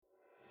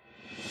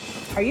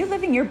Are you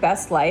living your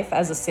best life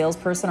as a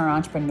salesperson or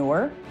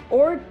entrepreneur?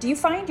 Or do you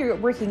find you're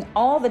working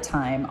all the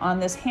time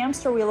on this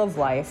hamster wheel of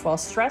life while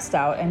stressed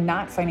out and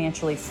not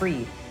financially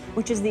free,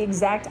 which is the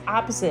exact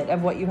opposite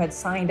of what you had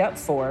signed up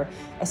for,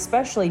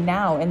 especially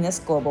now in this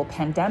global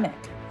pandemic?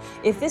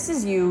 If this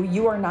is you,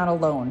 you are not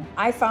alone.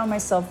 I found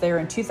myself there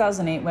in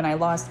 2008 when I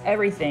lost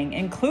everything,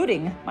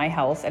 including my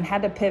health, and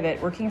had to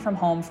pivot working from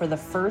home for the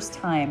first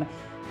time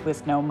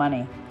with no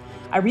money.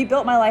 I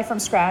rebuilt my life from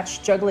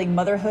scratch, juggling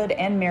motherhood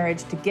and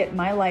marriage to get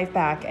my life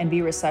back and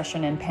be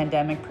recession and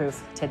pandemic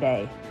proof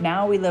today.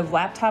 Now we live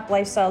laptop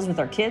lifestyles with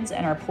our kids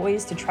and are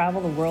poised to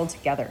travel the world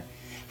together.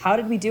 How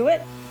did we do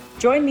it?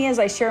 Join me as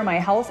I share my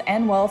health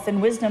and wealth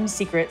and wisdom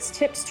secrets,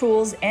 tips,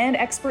 tools, and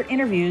expert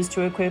interviews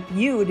to equip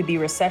you to be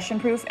recession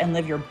proof and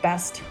live your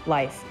best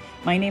life.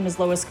 My name is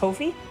Lois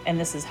Kofi, and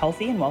this is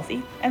Healthy and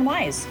Wealthy and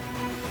Wise.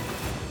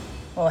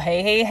 Well,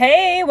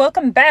 hey,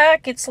 welcome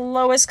back. It's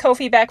Lois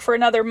Kofi back for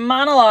another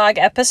monologue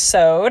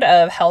episode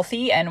of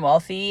Healthy and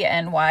Wealthy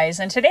and Wise.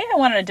 And today I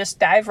wanted to just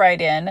dive right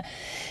in,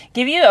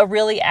 give you a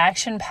really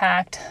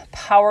action-packed,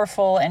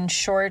 powerful, and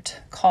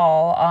short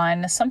call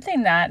on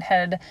something that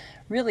had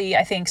really,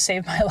 I think,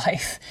 saved my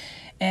life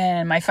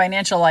and my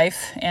financial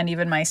life and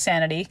even my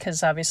sanity.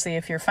 Because obviously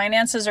if your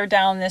finances are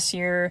down this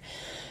year,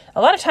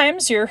 a lot of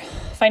times your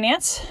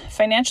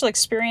financial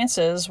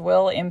experiences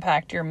will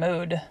impact your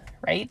mood,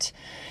 right?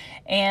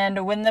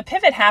 And when the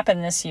pivot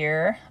happened this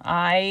year,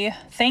 I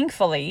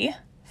thankfully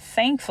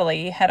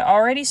had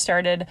already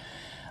started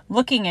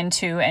looking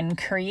into and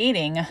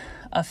creating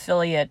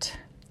affiliate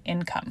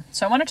income.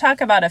 So I want to talk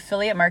about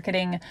affiliate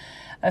marketing,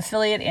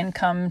 affiliate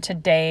income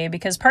today,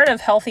 because part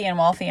of Healthy and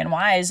Wealthy and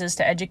Wise is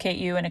to educate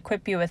you and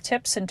equip you with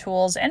tips and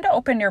tools and to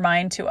open your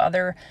mind to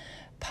other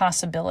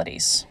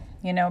possibilities.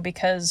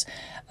 Because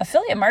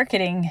affiliate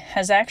marketing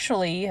has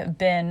actually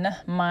been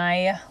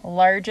my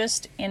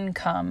largest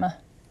income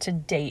to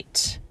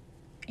date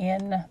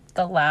in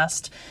the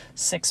last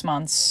 6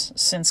 months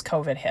since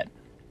COVID hit.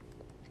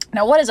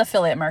 Now, what is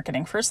affiliate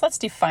marketing? First, let's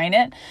define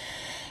it.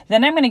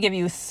 Then I'm going to give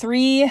you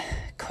 3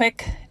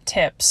 quick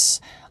tips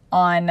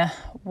on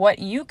what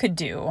you could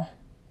do,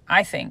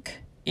 I think,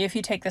 if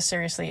you take this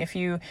seriously. If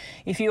you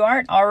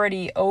aren't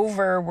already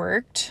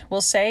overworked,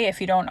 we'll say,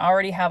 if you don't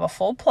already have a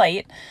full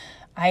plate,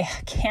 I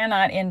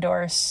cannot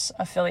endorse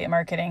affiliate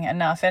marketing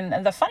enough.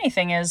 And the funny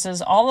thing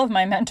is all of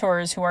my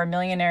mentors who are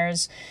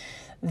millionaires,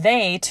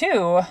 they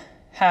too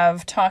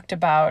have talked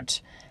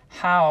about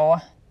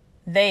how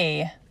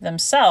they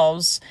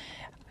themselves,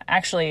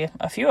 actually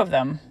a few of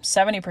them,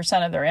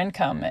 70% of their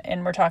income,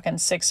 and we're talking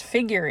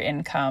 6-figure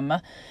income,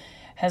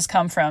 has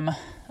come from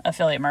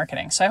affiliate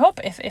marketing. So I hope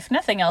if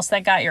nothing else,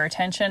 that got your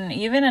attention,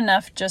 even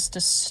enough just to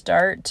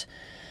start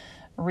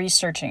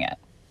researching it.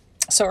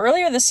 So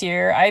earlier this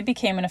year, I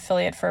became an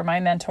affiliate for my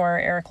mentor,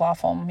 Eric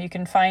Lofholm. You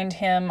can find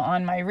him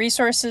on my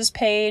resources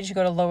page.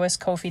 Go to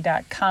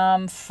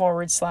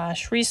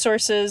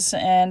loiskofi.com/resources.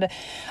 And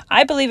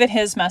I believe in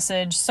his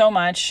message so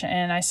much.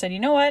 And I said, you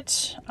know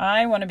what?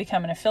 I want to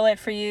become an affiliate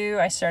for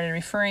you. I started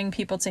referring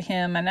people to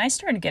him and I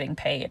started getting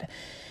paid.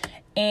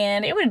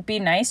 And it would be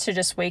nice to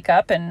just wake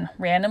up and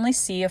randomly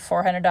see a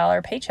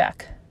 $400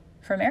 paycheck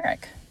from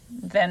Eric.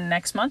 Then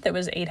next month it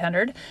was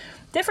 $800.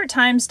 Different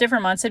times,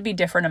 different months, it'd be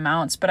different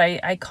amounts, but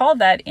I call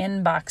that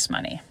inbox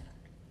money.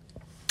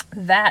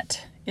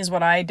 That is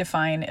what I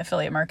define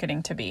affiliate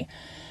marketing to be.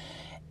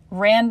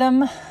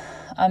 Random,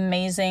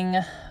 amazing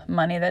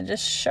money that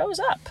just shows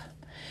up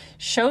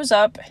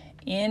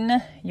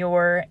in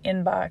your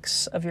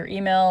inbox of your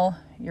email,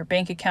 your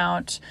bank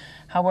account,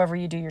 however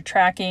you do your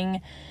tracking.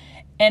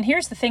 And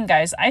here's the thing,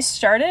 guys. I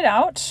started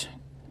out,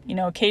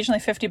 occasionally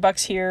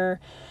 $50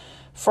 here,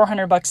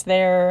 $400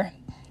 there,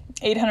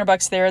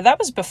 $800 there. That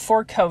was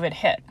before COVID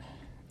hit.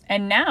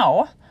 And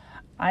now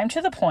I'm to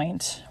the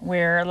point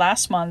where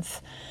last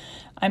month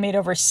I made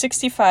over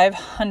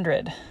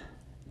 $6,500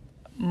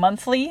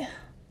 monthly,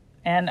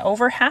 and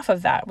over half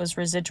of that was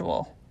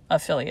residual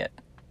affiliate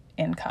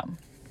income.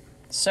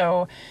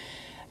 So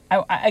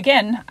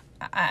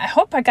I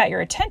hope I got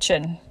your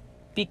attention,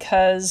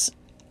 because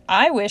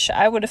I wish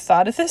I would have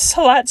thought of this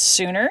a lot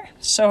sooner.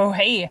 So,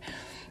 hey,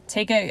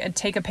 take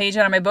a page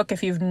out of my book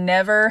if you've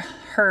never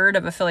heard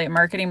of affiliate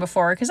marketing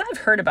before, because I've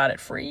heard about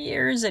it for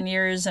years and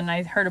years, and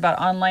I heard about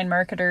online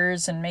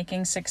marketers and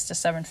making 6 to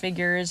 7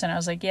 figures, and I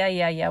was like,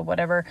 yeah,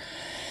 whatever.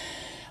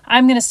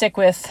 I'm going to stick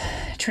with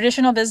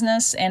traditional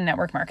business and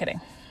network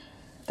marketing.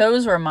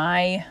 Those were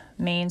my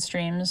main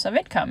streams of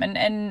income,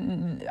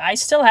 and I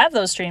still have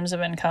those streams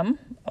of income,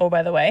 oh,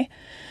 by the way.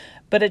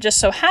 But it just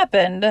so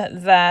happened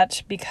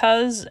that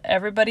because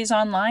everybody's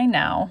online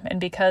now, and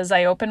because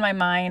I opened my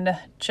mind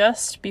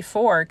just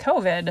before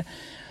COVID,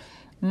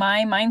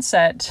 my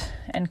mindset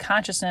and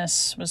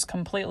consciousness was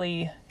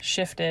completely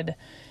shifted.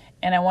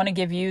 And I want to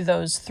give you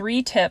those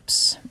 3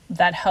 tips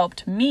that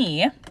helped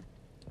me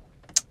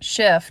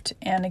shift.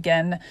 And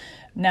again,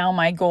 now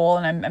my goal,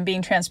 and I'm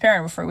being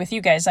transparent with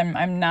you guys,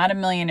 I'm not a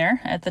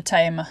millionaire at the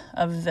time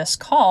of this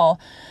call,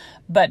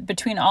 but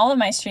between all of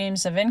my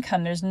streams of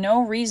income, there's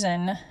no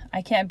reason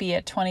I can't be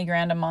at 20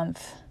 grand a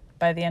month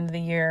by the end of the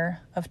year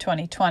of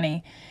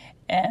 2020.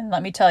 And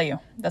let me tell you,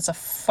 that's a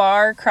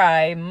far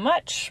cry,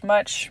 much,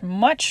 much,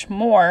 much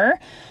more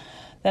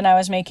than I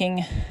was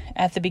making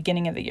at the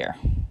beginning of the year,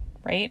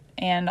 right?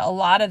 And a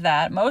lot of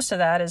that, most of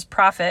that is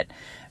profit,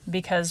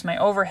 because my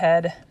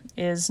overhead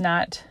is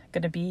not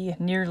going to be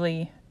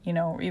nearly,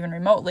 even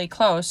remotely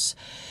close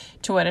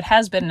to what it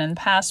has been in the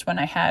past when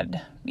I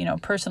had,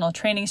 personal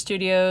training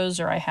studios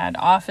or I had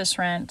office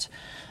rent.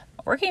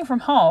 Working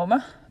from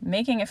home,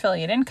 making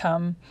affiliate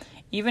income,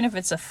 even if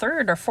it's a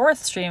third or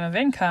fourth stream of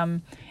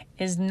income,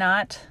 is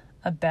not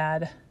a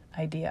bad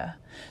idea.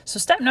 So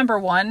step number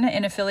 1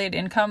 in affiliate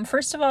income,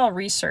 first of all,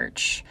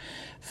 research.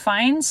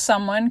 Find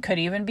someone, could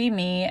even be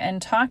me,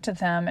 and talk to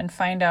them and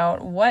find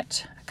out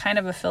what kind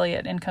of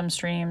affiliate income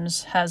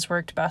streams has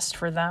worked best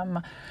for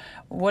them.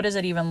 What does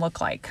it even look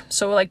like?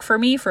 So like for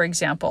me, for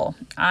example,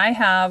 I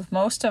have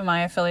most of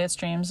my affiliate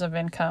streams of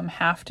income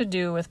have to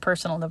do with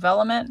personal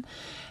development,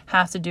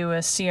 have to do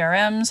with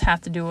CRMs,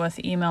 have to do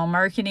with email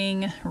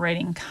marketing,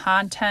 writing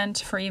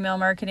content for email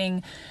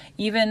marketing.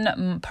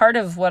 Even part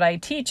of what I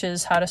teach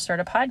is how to start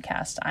a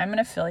podcast. I'm an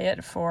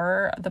affiliate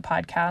for the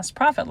Podcast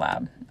Profit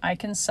Lab. I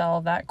can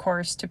sell that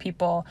course to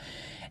people.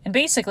 And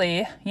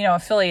basically,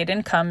 affiliate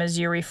income is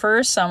you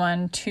refer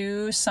someone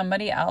to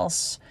somebody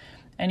else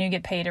and you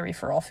get paid a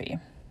referral fee.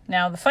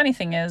 Now, the funny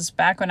thing is,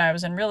 back when I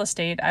was in real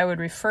estate, I would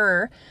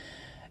refer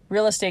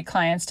real estate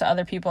clients to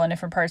other people in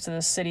different parts of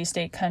the city,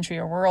 state, country,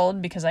 or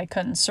world because I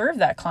couldn't serve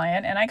that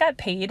client, and I got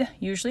paid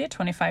usually a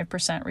 25%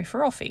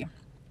 referral fee.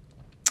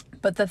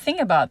 But the thing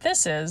about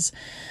this is,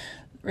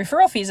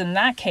 referral fees in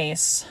that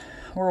case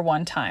were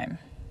one time.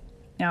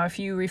 Now, if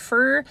you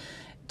refer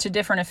to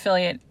different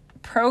affiliate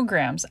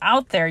programs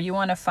out there, you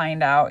want to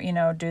find out,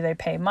 do they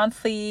pay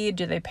monthly?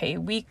 Do they pay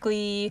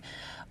weekly?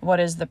 What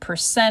is the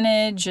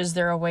percentage? Is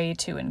there a way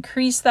to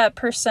increase that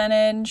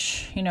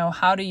percentage?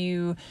 How do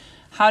you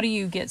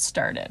get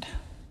started?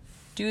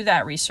 Do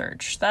that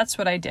research. That's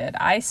what I did.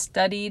 I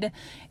studied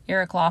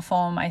Eric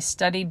Lofholm. I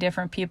studied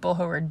different people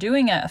who were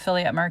doing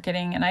affiliate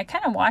marketing, and I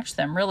kind of watched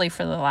them really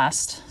for the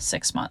last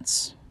 6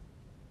 months.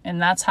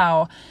 And that's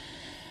how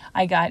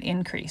I got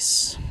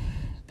increase.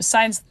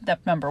 Besides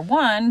step number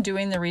 1,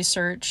 doing the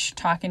research,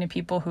 talking to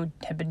people who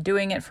have been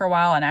doing it for a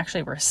while and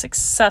actually were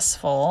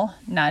successful,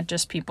 not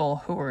just people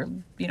who were,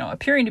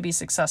 appearing to be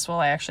successful.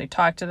 I actually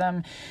talked to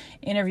them,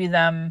 interviewed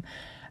them,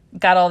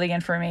 got all the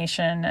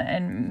information,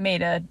 and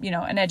made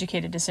an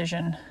educated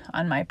decision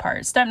on my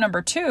part. Step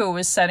number 2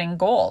 was setting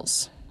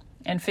goals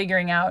and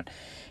figuring out,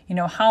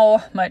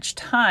 how much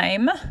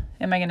time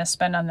am I going to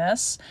spend on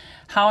this,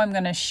 how I'm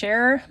going to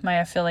share my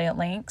affiliate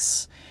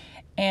links.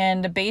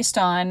 And based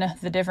on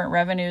the different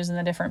revenues and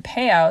the different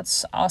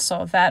payouts,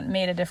 also that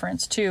made a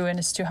difference too, and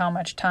as to how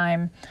much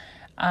time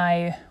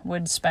I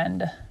would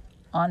spend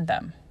on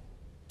them.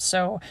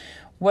 So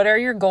what are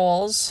your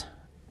goals?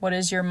 What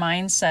is your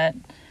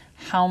mindset?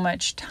 How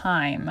much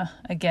time,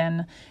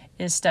 again,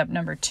 is step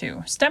number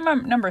 2. Step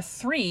number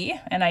 3,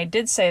 and I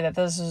did say that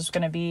this is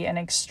going to be an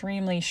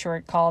extremely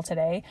short call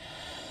today.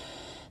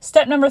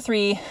 Step number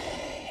 3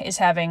 is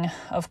having,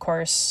 of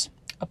course,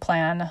 a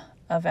plan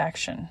of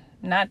action.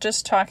 Not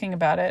just talking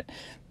about it,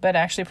 but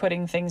actually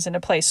putting things into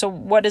place. So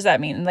what does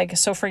that mean?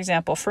 So for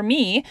example, for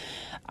me,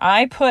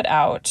 I put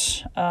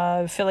out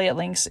affiliate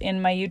links in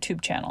my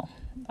YouTube channel.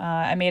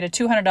 I made a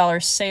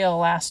 $200 sale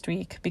last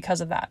week because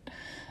of that.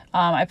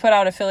 I put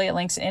out affiliate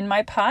links in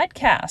my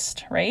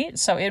podcast, right?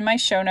 So in my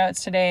show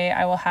notes today,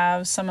 I will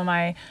have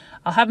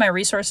I'll have my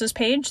resources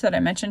page that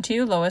I mentioned to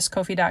you,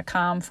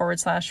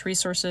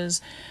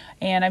 loiskofi.com/resources.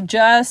 And I'm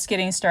just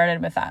getting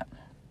started with that.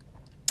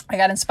 I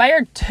got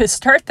inspired to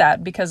start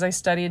that because I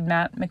studied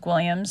Matt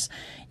McWilliams.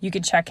 You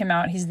could check him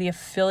out. He's the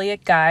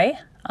affiliate guy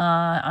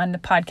on the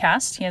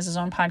podcast. He has his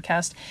own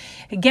podcast.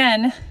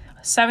 Again,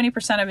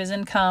 70% of his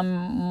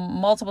income,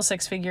 multiple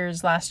 6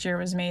 figures last year,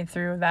 was made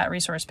through that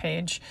resource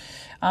page.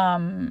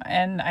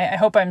 And I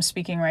hope I'm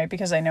speaking right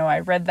because I know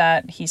I read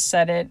that. He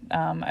said it.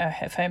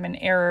 If I'm in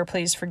error,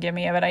 please forgive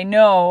me. But I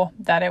know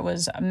that it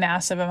was a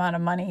massive amount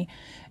of money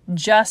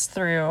just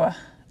through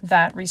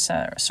that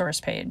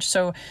resource page.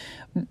 So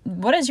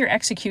what is your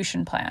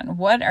execution plan?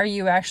 What are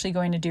you actually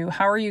going to do?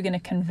 How are you going to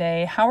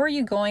convey? How are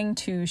you going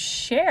to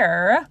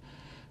share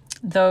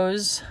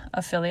those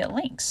affiliate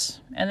links?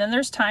 And then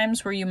there's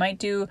times where you might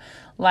do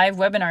live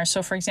webinars.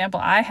 So for example,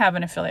 I have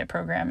an affiliate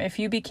program. If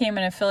you became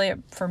an affiliate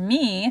for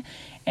me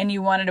and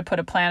you wanted to put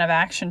a plan of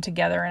action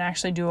together and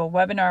actually do a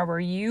webinar where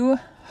you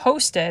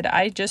hosted,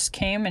 I just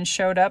came and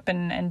showed up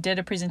and did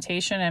a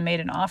presentation and made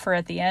an offer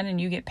at the end, and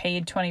you get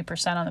paid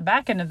 20% on the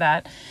back end of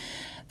that.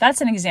 That's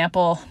an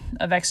example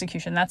of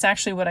execution. That's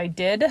actually what I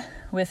did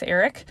with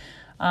Eric.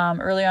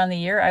 Early on in the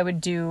year, I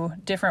would do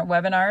different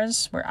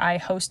webinars where I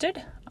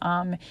hosted.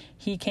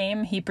 He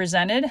came, he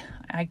presented,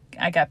 I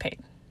got paid.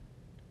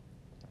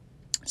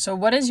 So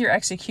what is your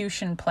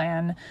execution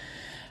plan?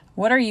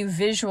 What are you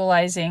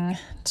visualizing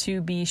to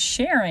be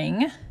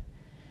sharing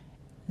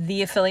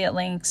the affiliate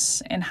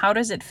links, and how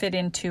does it fit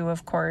into,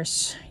 of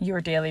course, your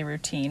daily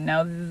routine.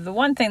 Now, the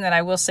one thing that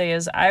I will say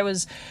is I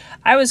was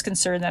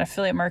concerned that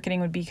affiliate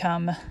marketing would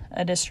become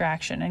a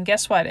distraction. And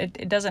guess what?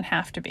 It doesn't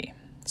have to be.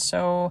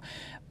 So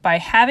by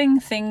having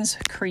things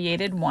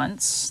created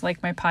once,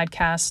 like my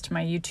podcast,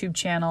 my YouTube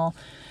channel,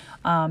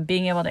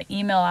 being able to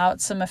email out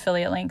some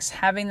affiliate links,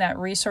 having that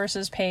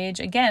resources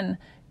page, again,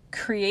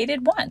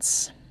 created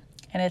once,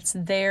 and it's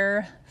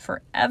there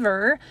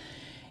forever,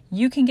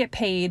 you can get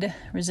paid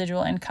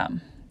residual income.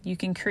 You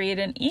can create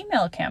an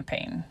email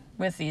campaign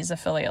with these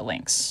affiliate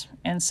links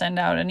and send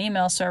out an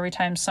email. So every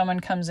time someone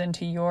comes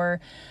into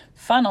your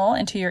funnel,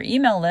 into your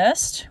email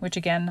list, which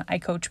again, I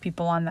coach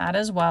people on that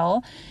as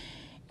well,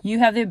 you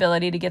have the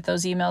ability to get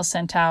those emails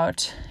sent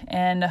out,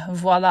 and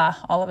voila,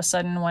 all of a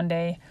sudden one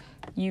day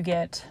you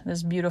get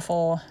this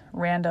beautiful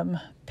random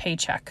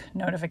paycheck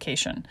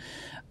notification.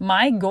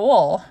 My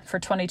goal for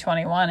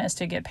 2021 is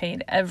to get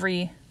paid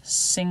every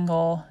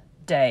single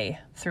day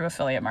through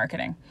affiliate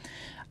marketing.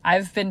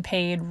 I've been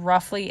paid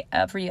roughly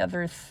every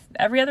other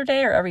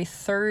day or every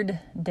third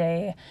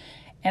day.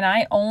 And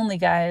I only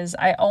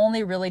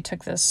really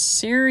took this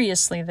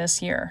seriously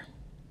this year.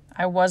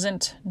 I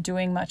wasn't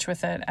doing much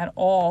with it at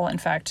all. In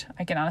fact,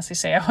 I can honestly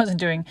say I wasn't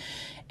doing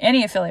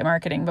any affiliate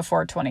marketing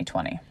before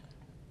 2020.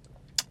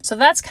 So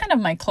that's kind of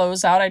my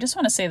closeout. I just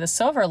want to say the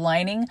silver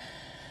lining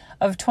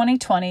of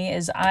 2020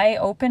 is I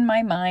opened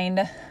my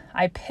mind,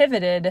 I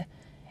pivoted,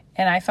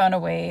 and I found a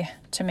way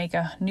to make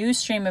a new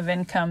stream of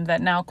income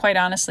that now, quite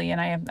honestly, and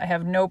I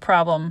have no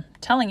problem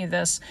telling you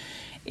this,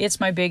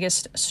 it's my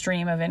biggest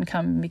stream of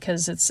income,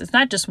 because it's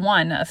not just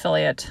one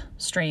affiliate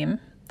stream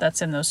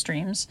that's in those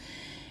streams.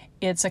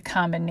 It's a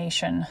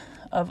combination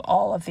of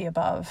all of the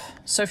above.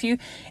 So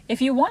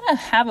if you want to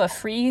have a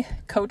free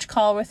coach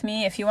call with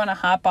me, if you want to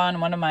hop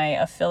on one of my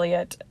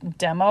affiliate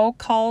demo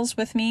calls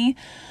with me,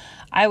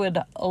 I would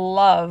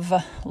love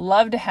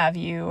to have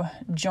you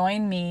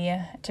join me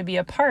to be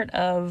a part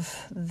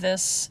of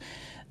this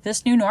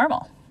new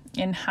normal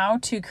in how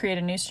to create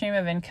a new stream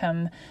of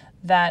income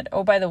that,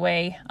 oh, by the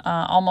way,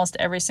 almost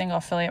every single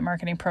affiliate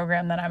marketing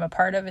program that I'm a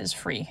part of is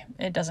free.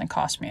 It doesn't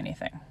cost me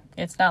anything.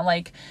 It's not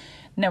like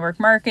network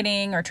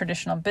marketing or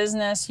traditional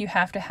business. You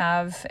have to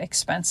have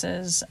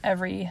expenses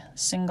every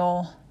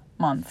single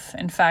month.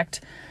 In fact,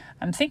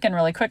 I'm thinking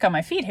really quick on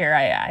my feet here.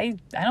 I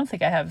don't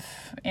think I have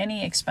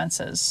any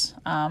expenses.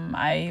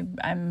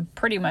 I'm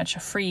pretty much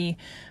free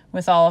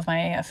with all of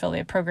my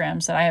affiliate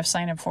programs that I have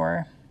signed up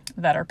for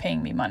that are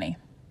paying me money.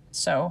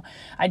 So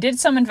I did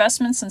some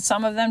investments in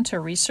some of them to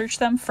research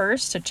them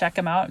first, to check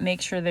them out,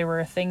 make sure they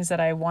were things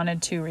that I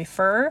wanted to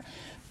refer.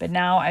 But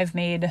now I've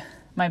made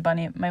my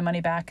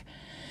money back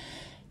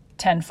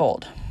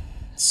tenfold.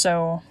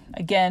 So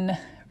again,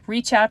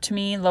 reach out to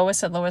me,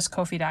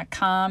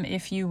 Lois@loiscoffey.com,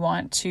 if you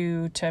want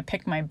to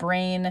pick my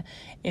brain,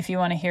 if you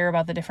want to hear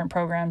about the different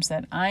programs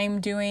that I'm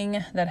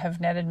doing that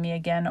have netted me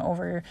again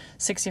over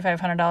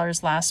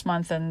 $6,500 last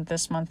month, and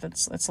this month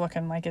it's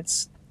looking like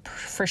it's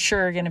for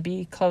sure going to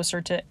be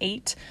closer to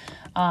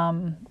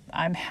 $8,000.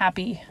 I'm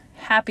happy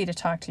to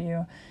talk to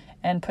you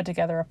and put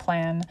together a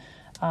plan.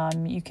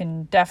 You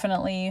can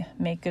definitely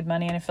make good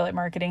money in affiliate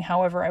marketing.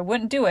 However, I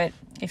wouldn't do it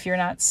if you're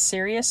not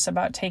serious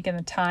about taking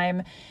the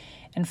time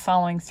and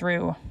following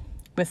through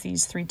with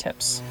these 3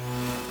 tips.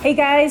 Hey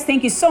guys,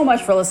 thank you so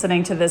much for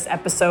listening to this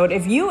episode.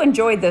 If you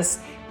enjoyed this,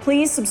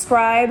 please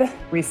subscribe,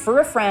 refer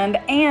a friend,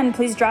 and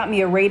please drop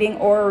me a rating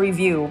or a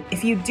review.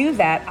 If you do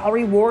that, I'll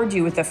reward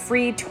you with a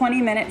free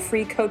 20-minute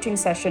free coaching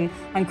session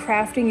on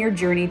crafting your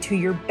journey to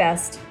your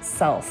best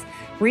self.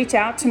 Reach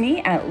out to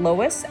me at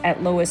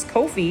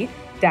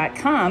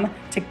Lois@loiscoffey.com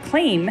to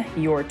claim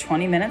your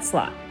 20-minute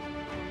slot.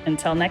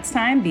 Until next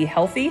time, be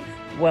healthy,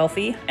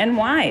 wealthy, and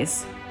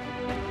wise.